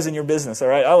my nose in your business, all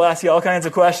right? I'll ask you all kinds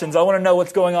of questions. I want to know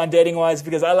what's going on dating-wise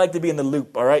because I like to be in the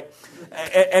loop, all right?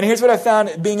 And here's what I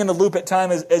found being in the loop at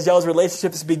times as y'all's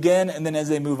relationships begin and then as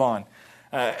they move on.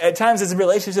 At times as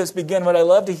relationships begin, what I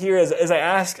love to hear is as I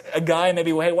ask a guy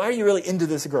maybe, well, hey, why are you really into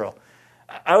this girl?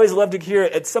 I always love to hear,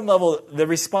 at some level, the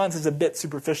response is a bit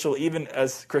superficial, even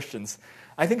as Christians.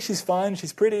 I think she's fun,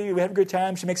 she's pretty, we have a good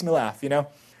time, she makes me laugh,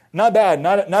 Not bad,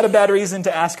 not a bad reason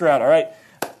to ask her out, all right?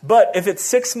 But if it's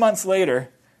 6 months later,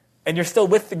 and you're still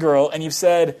with the girl, and you've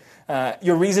said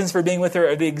your reasons for being with her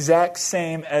are the exact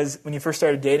same as when you first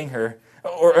started dating her,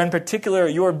 or in particular,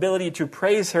 your ability to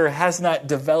praise her has not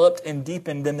developed and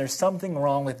deepened, then there's something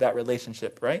wrong with that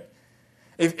relationship, right?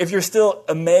 If you're still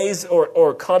amazed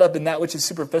or caught up in that which is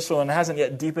superficial and hasn't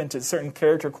yet deepened to certain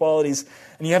character qualities,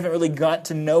 and you haven't really got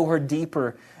to know her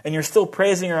deeper, and you're still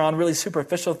praising her on really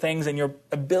superficial things, and your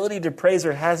ability to praise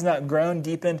her has not grown,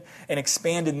 deepened, and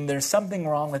expanded, then there's something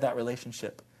wrong with that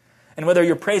relationship. And whether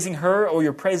you're praising her or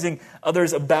you're praising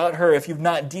others about her, if you've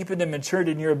not deepened and matured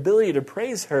in your ability to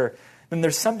praise her, then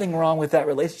there's something wrong with that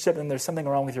relationship, and there's something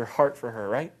wrong with your heart for her,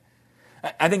 right?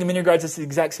 I think in many regards it's the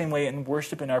exact same way in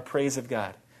worship and our praise of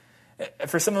God.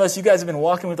 For some of us, you guys have been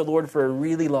walking with the Lord for a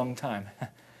really long time.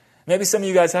 Maybe some of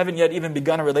you guys haven't yet even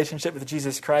begun a relationship with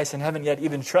Jesus Christ and haven't yet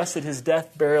even trusted his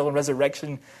death, burial, and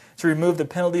resurrection to remove the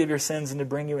penalty of your sins and to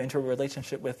bring you into a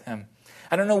relationship with him.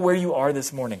 I don't know where you are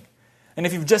this morning. And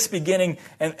if you're just beginning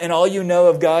and all you know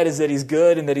of God is that he's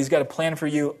good and that he's got a plan for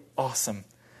you, awesome.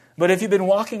 But if you've been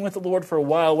walking with the Lord for a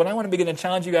while, what I want to begin to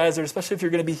challenge you guys, or especially if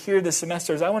you're going to be here this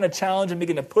semester, is I want to challenge and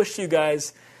begin to push you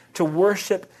guys to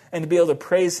worship and to be able to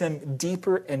praise him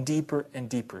deeper and deeper and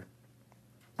deeper.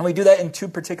 And we do that in two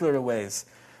particular ways.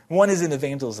 One is in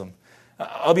evangelism.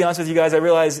 I'll be honest with you guys, I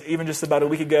realized even just about a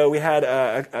week ago, we had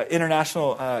an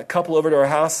international couple over to our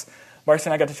house. Marcy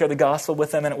and I got to share the gospel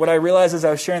with them. And what I realized as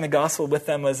I was sharing the gospel with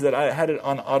them was that I had it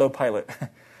on autopilot.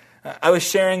 I was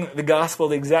sharing the gospel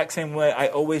the exact same way I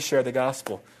always share the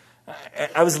gospel.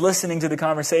 I was listening to the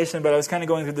conversation, but I was kind of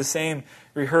going through the same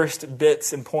rehearsed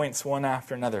bits and points one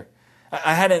after another.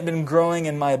 I hadn't been growing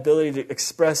in my ability to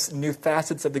express new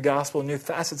facets of the gospel, new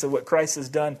facets of what Christ has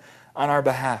done on our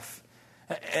behalf.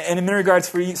 And in many regards,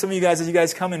 for you, some of you guys, as you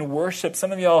guys come and worship,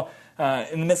 some of y'all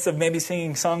in the midst of maybe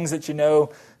singing songs that you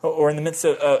know, or in the midst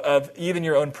of even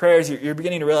your own prayers, you're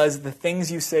beginning to realize that the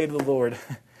things you say to the Lord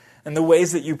and the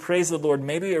ways that you praise the Lord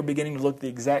maybe are beginning to look the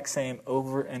exact same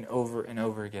over and over and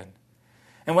over again.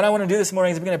 And what I want to do this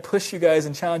morning is I'm going to push you guys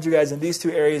and challenge you guys in these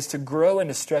two areas to grow and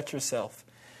to stretch yourself.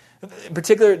 In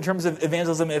particular, in terms of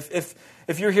evangelism, if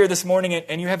you're here this morning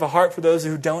and you have a heart for those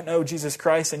who don't know Jesus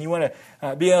Christ and you want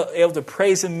to be able to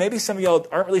praise him, maybe some of y'all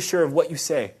aren't really sure of what you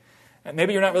say.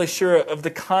 Maybe you're not really sure of the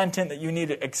content that you need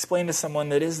to explain to someone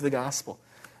that is the gospel.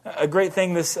 A great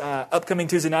thing this upcoming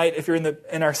Tuesday night, if you're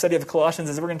in our study of Colossians,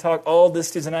 is we're going to talk all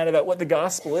this Tuesday night about what the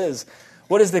gospel is.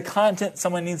 What is the content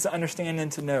someone needs to understand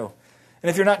and to know? And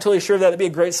if you're not totally sure of that, it'd be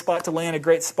a great spot to land, a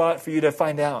great spot for you to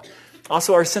find out.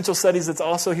 Also, our essential studies that's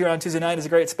also here on Tuesday night is a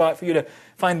great spot for you to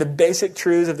find the basic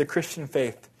truths of the Christian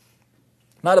faith.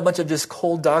 Not a bunch of just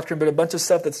cold doctrine, but a bunch of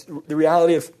stuff that's the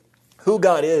reality of who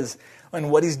God is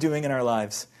and what he's doing in our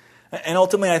lives. And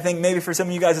ultimately, I think maybe for some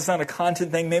of you guys, it's not a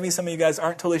content thing. Maybe some of you guys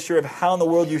aren't totally sure of how in the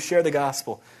world you share the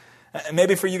gospel. And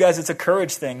maybe for you guys, it's a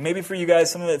courage thing. Maybe for you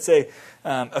guys, some of it's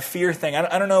a fear thing.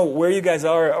 I don't know where you guys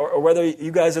are or whether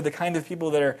you guys are the kind of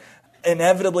people that are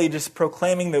inevitably just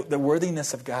proclaiming the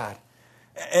worthiness of God.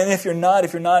 And if you're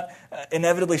not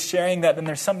inevitably sharing that, then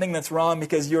there's something that's wrong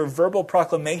because your verbal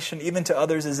proclamation, even to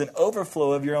others, is an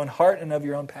overflow of your own heart and of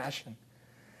your own passion.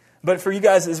 But for you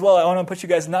guys as well, I want to put you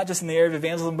guys not just in the area of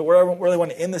evangelism, but where I really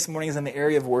want to end this morning is in the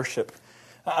area of worship.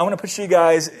 I want to put you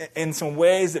guys in some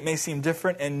ways that may seem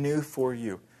different and new for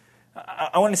you.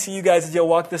 I want to see you guys as you'll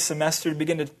walk this semester to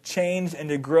begin to change and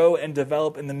to grow and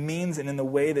develop in the means and in the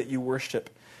way that you worship.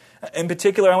 In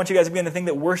particular, I want you guys to begin to think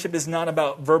that worship is not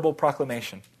about verbal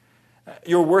proclamation.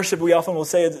 Your worship, we often will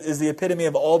say, is the epitome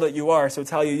of all that you are. So it's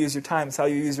how you use your time, it's how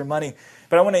you use your money.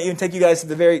 But I want to even take you guys to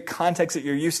the very context that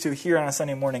you're used to here on a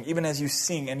Sunday morning, even as you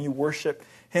sing and you worship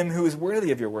him who is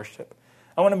worthy of your worship.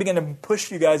 I want to begin to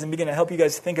push you guys and begin to help you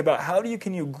guys think about how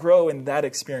can you grow in that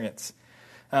experience.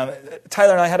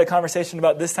 Tyler and I had a conversation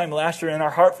about this time last year, and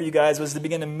our heart for you guys was to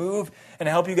begin to move and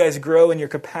help you guys grow in your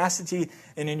capacity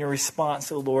and in your response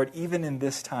to the Lord, even in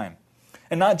this time.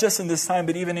 And not just in this time,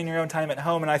 but even in your own time at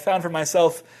home. And I found for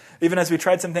myself, Even as we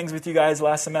tried some things with you guys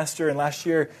last semester and last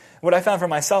year, what I found for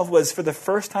myself was for the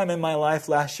first time in my life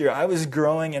last year, I was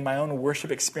growing in my own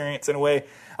worship experience in a way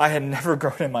I had never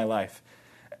grown in my life.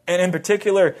 And in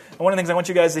particular, one of the things I want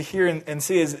you guys to hear and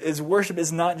see is worship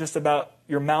is not just about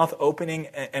your mouth opening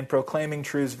and proclaiming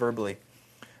truths verbally.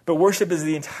 But worship is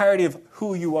the entirety of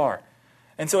who you are.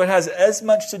 And so it has as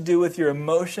much to do with your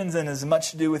emotions and as much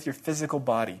to do with your physical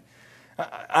body.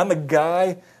 I'm a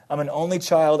guy. I'm an only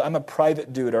child. I'm a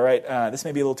private dude, all right? This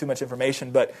may be a little too much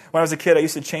information, but when I was a kid, I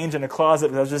used to change in a closet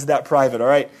because I was just that private, all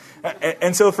right?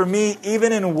 And so for me,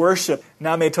 even in worship,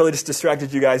 now I may have totally just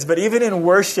distracted you guys, but even in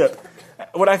worship,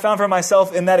 what I found for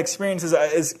myself in that experience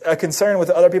is a concern with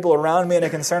other people around me and a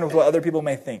concern with what other people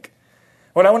may think.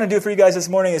 What I want to do for you guys this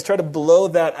morning is try to blow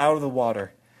that out of the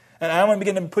water. And I want to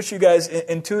begin to push you guys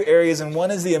in two areas, and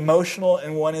one is the emotional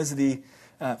and one is the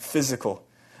physical.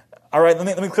 All right,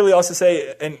 let me clearly also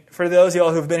say, and for those of y'all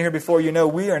who have been here before, you know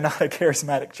we are not a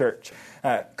charismatic church.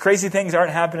 Crazy things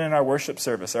aren't happening in our worship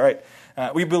service, all right?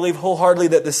 We believe wholeheartedly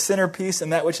that the centerpiece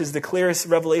and that which is the clearest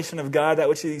revelation of God, that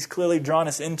which He's clearly drawn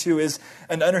us into, is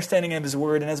an understanding of His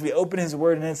Word. And as we open His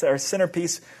Word, and it's our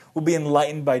centerpiece will be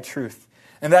enlightened by truth.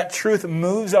 And that truth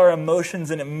moves our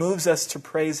emotions and it moves us to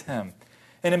praise Him.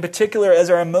 And in particular, as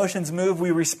our emotions move,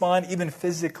 we respond even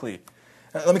physically.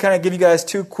 Let me kind of give you guys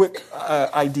two quick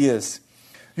ideas.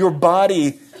 Your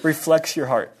body reflects your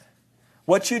heart.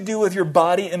 What you do with your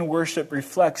body in worship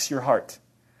reflects your heart.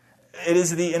 It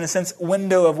is the, in a sense,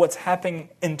 window of what's happening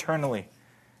internally.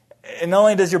 And not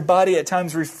only does your body at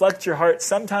times reflect your heart,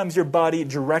 sometimes your body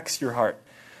directs your heart.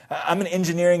 I'm an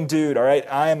engineering dude, all right?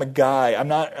 I am a guy. I'm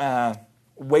not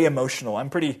way emotional. I'm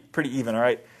pretty even, all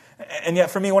right? And yet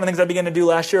for me, one of the things I began to do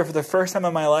last year for the first time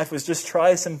in my life was just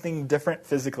try something different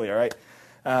physically, all right?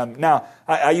 Now,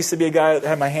 I used to be a guy that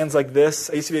had my hands like this.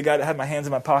 I used to be a guy that had my hands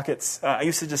in my pockets. I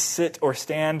used to just sit or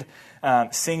stand,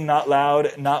 sing not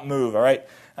loud, not move, all right?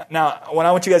 Now, what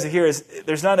I want you guys to hear is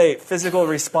there's not a physical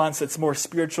response that's more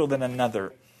spiritual than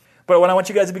another. But what I want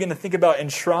you guys to begin to think about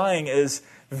and trying is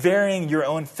varying your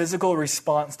own physical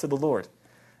response to the Lord.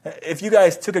 If you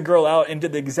guys took a girl out and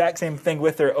did the exact same thing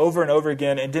with her over and over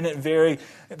again and didn't vary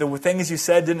the things you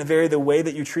said, didn't vary the way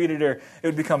that you treated her, it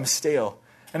would become stale.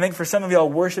 I think for some of y'all,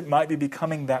 worship might be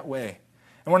becoming that way.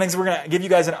 And one of the things we're going to give you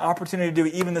guys an opportunity to do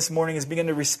even this morning is begin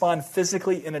to respond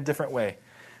physically in a different way.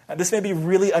 This may be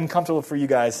really uncomfortable for you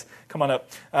guys. Come on up.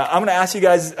 I'm going to ask you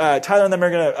guys, Tyler and them are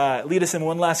going to lead us in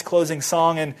one last closing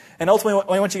song. And ultimately,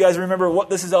 I want you guys to remember what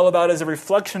this is all about is a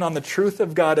reflection on the truth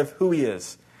of God, of who He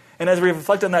is. And as we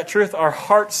reflect on that truth, our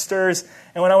heart stirs.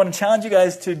 And what I want to challenge you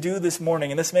guys to do this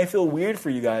morning, and this may feel weird for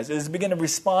you guys, is begin to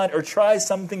respond or try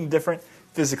something different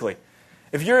physically.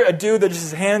 If you're a dude that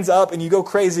just hands up and you go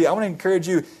crazy, I want to encourage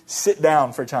you, sit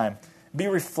down for a time. Be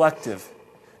reflective.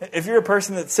 If you're a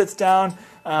person that sits down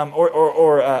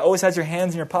or always has your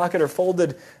hands in your pocket or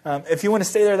folded, if you want to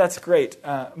stay there, that's great.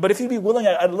 But if you'd be willing,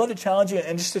 I'd love to challenge you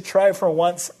and just to try it for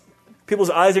once. People's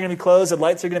eyes are going to be closed, the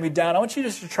lights are going to be down. I want you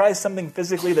just to try something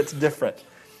physically that's different.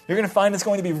 You're going to find it's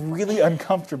going to be really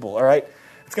uncomfortable, all right?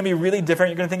 It's going to be really different.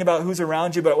 You're going to think about who's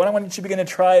around you. But what I want you to begin to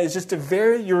try is just to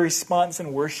vary your response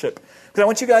in worship. Because I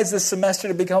want you guys this semester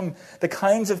to become the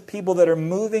kinds of people that are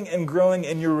moving and growing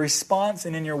in your response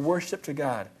and in your worship to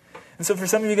God. And so for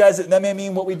some of you guys, that may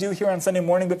mean what we do here on Sunday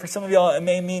morning. But for some of y'all, it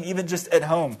may mean even just at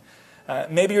home.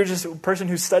 Maybe you're just a person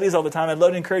who studies all the time. I'd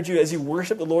love to encourage you as you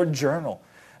worship the Lord, journal.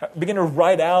 Begin to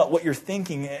write out what you're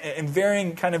thinking and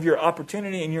varying kind of your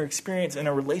opportunity and your experience in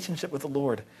a relationship with the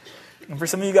Lord. And for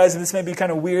some of you guys, this may be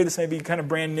kind of weird, this may be kind of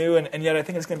brand new, and yet I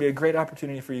think it's going to be a great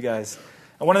opportunity for you guys.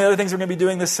 And one of the other things we're going to be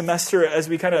doing this semester as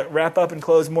we kind of wrap up and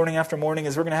close morning after morning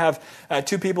is we're going to have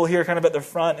two people here kind of at the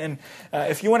front. And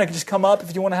if you want to just come up,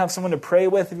 if you want to have someone to pray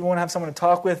with, if you want to have someone to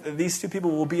talk with, these two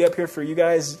people will be up here for you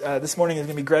guys. This morning is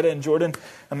going to be Greta and Jordan.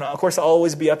 Of course, I'll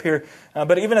always be up here.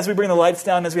 But even as we bring the lights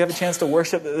down, as we have a chance to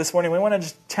worship this morning, we want to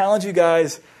just challenge you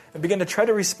guys and begin to try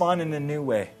to respond in a new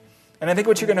way. And I think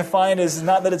what you're going to find is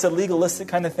not that it's a legalistic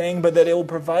kind of thing, but that it will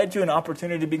provide you an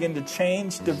opportunity to begin to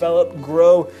change, develop,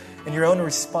 grow in your own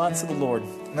response to the Lord.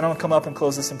 And then I'll come up and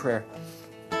close this in prayer.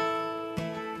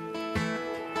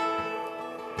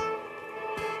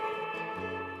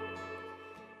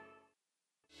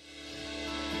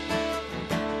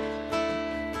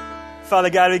 Father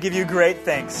God, we give you great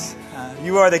thanks.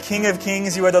 You are the King of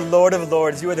kings. You are the Lord of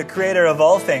lords. You are the creator of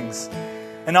all things.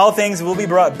 And all things will be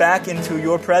brought back into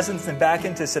your presence and back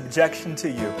into subjection to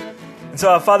you. And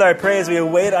so, Father, I pray as we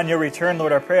await on your return,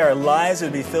 Lord, I pray our lives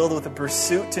would be filled with a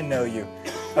pursuit to know you,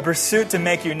 a pursuit to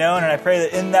make you known. And I pray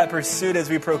that in that pursuit, as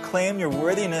we proclaim your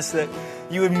worthiness, that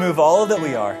you would move all that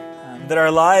we are, that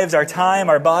our lives, our time,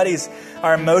 our bodies,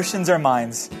 our emotions, our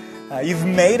minds, you've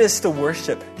made us to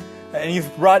worship. And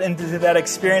you've brought into that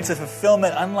experience of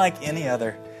fulfillment unlike any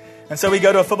other. And so we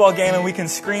go to a football game and we can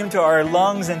scream till our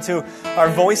lungs and till our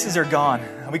voices are gone.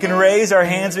 We can raise our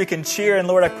hands, we can cheer. And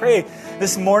Lord, I pray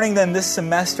this morning, then this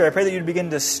semester, I pray that you'd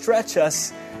begin to stretch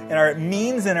us in our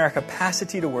means and our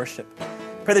capacity to worship.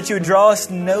 I pray that you would draw us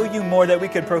to know you more, that we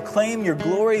could proclaim your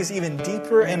glories even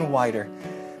deeper and wider.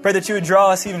 I pray that you would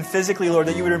draw us even physically, Lord,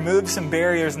 that you would remove some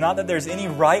barriers, not that there's any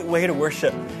right way to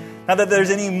worship, not that there's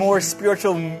any more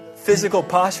spiritual, physical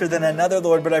posture than another,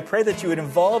 Lord, but I pray that you would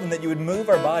involve and that you would move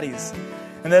our bodies.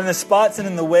 And then in the spots and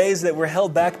in the ways that we're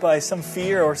held back by some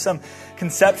fear or some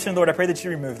conception, Lord, I pray that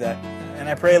you remove that. And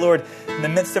I pray, Lord, in the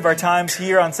midst of our times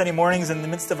here on Sunday mornings, in the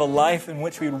midst of a life in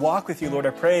which we would walk with you, Lord,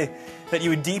 I pray that you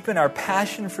would deepen our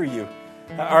passion for you,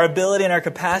 our ability and our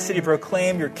capacity to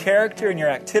proclaim your character and your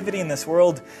activity in this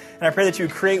world. And I pray that you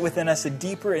would create within us a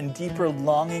deeper and deeper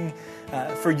longing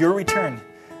for your return,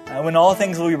 when all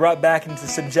things will be brought back into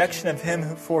subjection of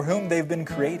him for whom they've been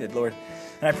created, Lord.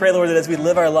 And I pray, Lord, that as we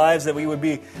live our lives, that we would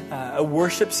be a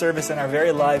worship service in our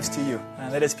very lives to you.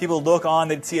 That as people look on,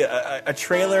 they'd see a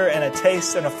trailer and a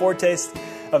taste and a foretaste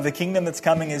of the kingdom that's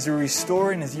coming as you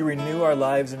restore and as you renew our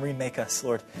lives and remake us,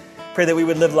 Lord. Pray that we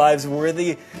would live lives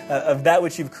worthy of that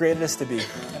which you've created us to be.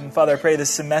 And Father, I pray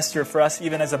this semester for us,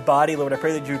 even as a body, Lord, I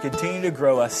pray that you would continue to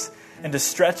grow us and to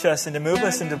stretch us and to move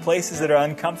us into places that are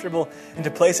uncomfortable, into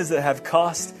places that have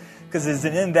cost, because it's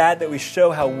in that we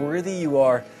show how worthy you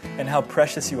are and how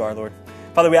precious you are, Lord.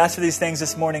 Father, we ask for these things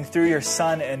this morning through your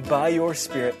Son and by your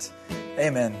Spirit.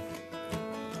 Amen.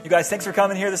 You guys, thanks for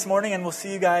coming here this morning, and we'll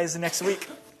see you guys next week.